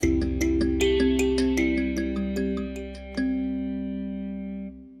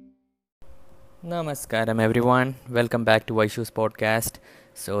Namaskaram everyone. Welcome back to Vaishu's podcast.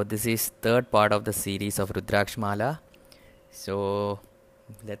 So this is third part of the series of Rudraksh Mala. So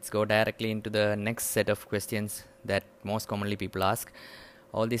let's go directly into the next set of questions that most commonly people ask.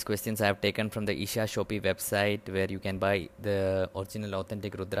 All these questions I have taken from the Isha Shopee website where you can buy the original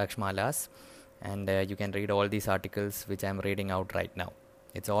authentic Rudraksh Malas, and you can read all these articles which I am reading out right now.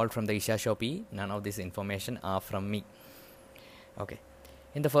 It's all from the Isha Shopee. None of this information are from me. Okay.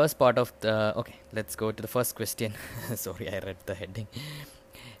 In the first part of the let's go to the first question. Sorry, I read the heading.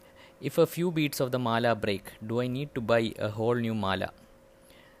 If a few beads of the mala break, do I need to buy a whole new mala?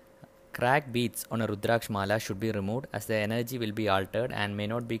 Cracked beads on a Rudraksh mala should be removed as the energy will be altered and may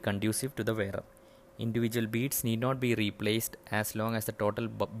not be conducive to the wearer. Individual beads need not be replaced as long as the total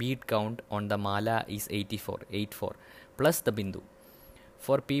bead count on the mala is 84 plus the bindu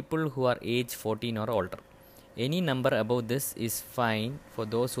for people who are age 14 or older. Any number above this is fine for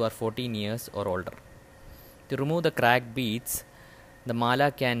those who are 14 years or older. To remove the cracked beads, the mala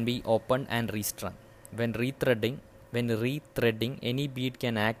can be opened and restrung. When rethreading, any bead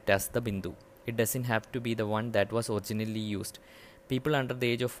can act as the bindu. It doesn't have to be the one that was originally used. People under the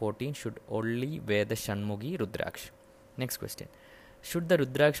age of 14 should only wear the Shanmughi Rudraksh. Next question. Should the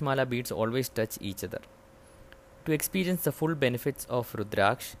Rudraksh mala beads always touch each other? To experience the full benefits of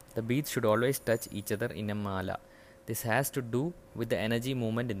Rudraksh, the beads should always touch each other in a mala. This has to do with the energy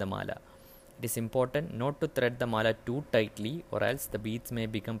movement in the mala. It is important not to thread the mala too tightly, or else the beads may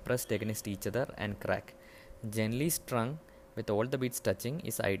become pressed against each other and crack. Gently strung with all the beads touching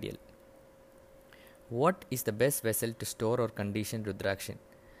is ideal. What is the best vessel to store or condition Rudraksh in?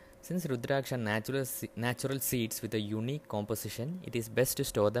 Since Rudraksh are natural seeds with a unique composition, it is best to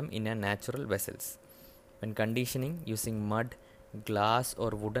store them in a natural vessels. When conditioning, using mud, glass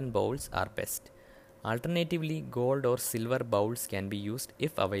or wooden bowls are best. Alternatively, gold or silver bowls can be used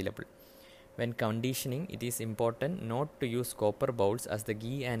if available. When conditioning, it is important not to use copper bowls as the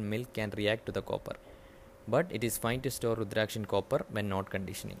ghee and milk can react to the copper. But it is fine to store Rudraksh in copper when not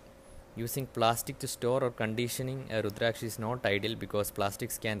conditioning. Using plastic to store or conditioning a Rudraksh is not ideal because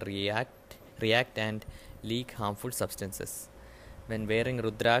plastics can react and leak harmful substances. When wearing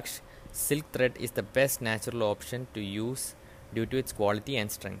Rudraksh, silk thread is the best natural option to use due to its quality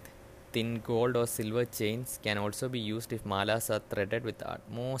and strength. Thin gold or silver chains can also be used if malas are threaded with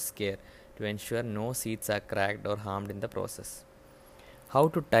utmost care to ensure no seeds are cracked or harmed in the process. How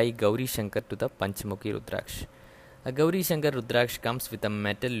to tie Gauri Shankar to the Panchamukhi Rudraksh? A Gauri Shankar Rudraksh comes with a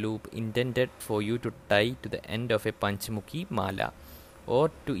metal loop intended for you to tie to the end of a Panchamukhi mala or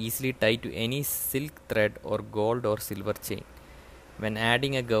to easily tie to any silk thread or gold or silver chain. When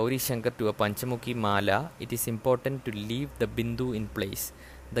adding a Gauri Shankar to a Panchamukhi mala, it is important to leave the bindu in place.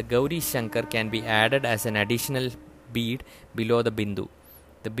 The Gauri Shankar can be added as an additional bead below the bindu.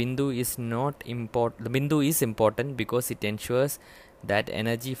 The bindu is important because it ensures that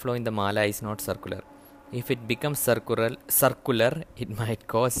energy flow in the mala is not circular. If it becomes circular, it might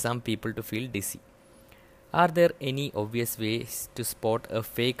cause some people to feel dizzy. Are there any obvious ways to spot a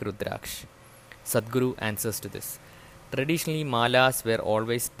fake Rudraksh? Sadhguru answers to this. Traditionally, malas were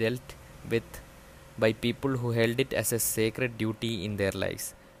always dealt with by people who held it as a sacred duty in their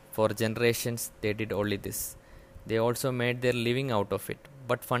lives. For generations, they did only this. They also made their living out of it.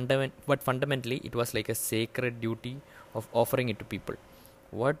 But fundamentally, it was like a sacred duty of offering it to people.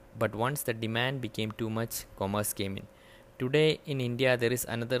 But once the demand became too much, commerce came in. Today in India, there is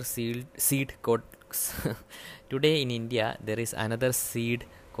another seed called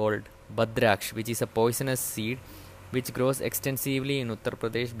Badraksh, which is a poisonous seed which grows extensively in Uttar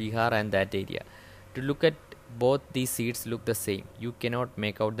Pradesh, Bihar and that area. To look at both these seeds look the same. You cannot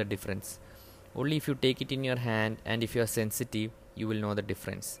make out the difference. Only if you take it in your hand and if you are sensitive, you will know the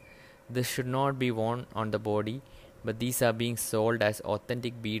difference. This should not be worn on the body, but these are being sold as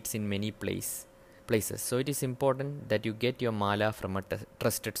authentic beads in many places. So it is important that you get your mala from a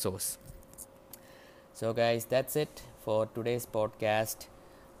trusted source. So guys, that's it for today's podcast.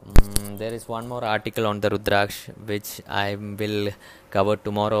 There is one more article on the Rudraksh which I will cover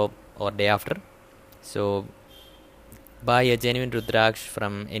tomorrow or day after. So buy a genuine Rudraksh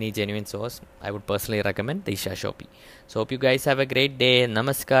from any genuine source. I would personally recommend the Isha Shopee. So hope you guys have a great day.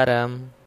 Namaskaram.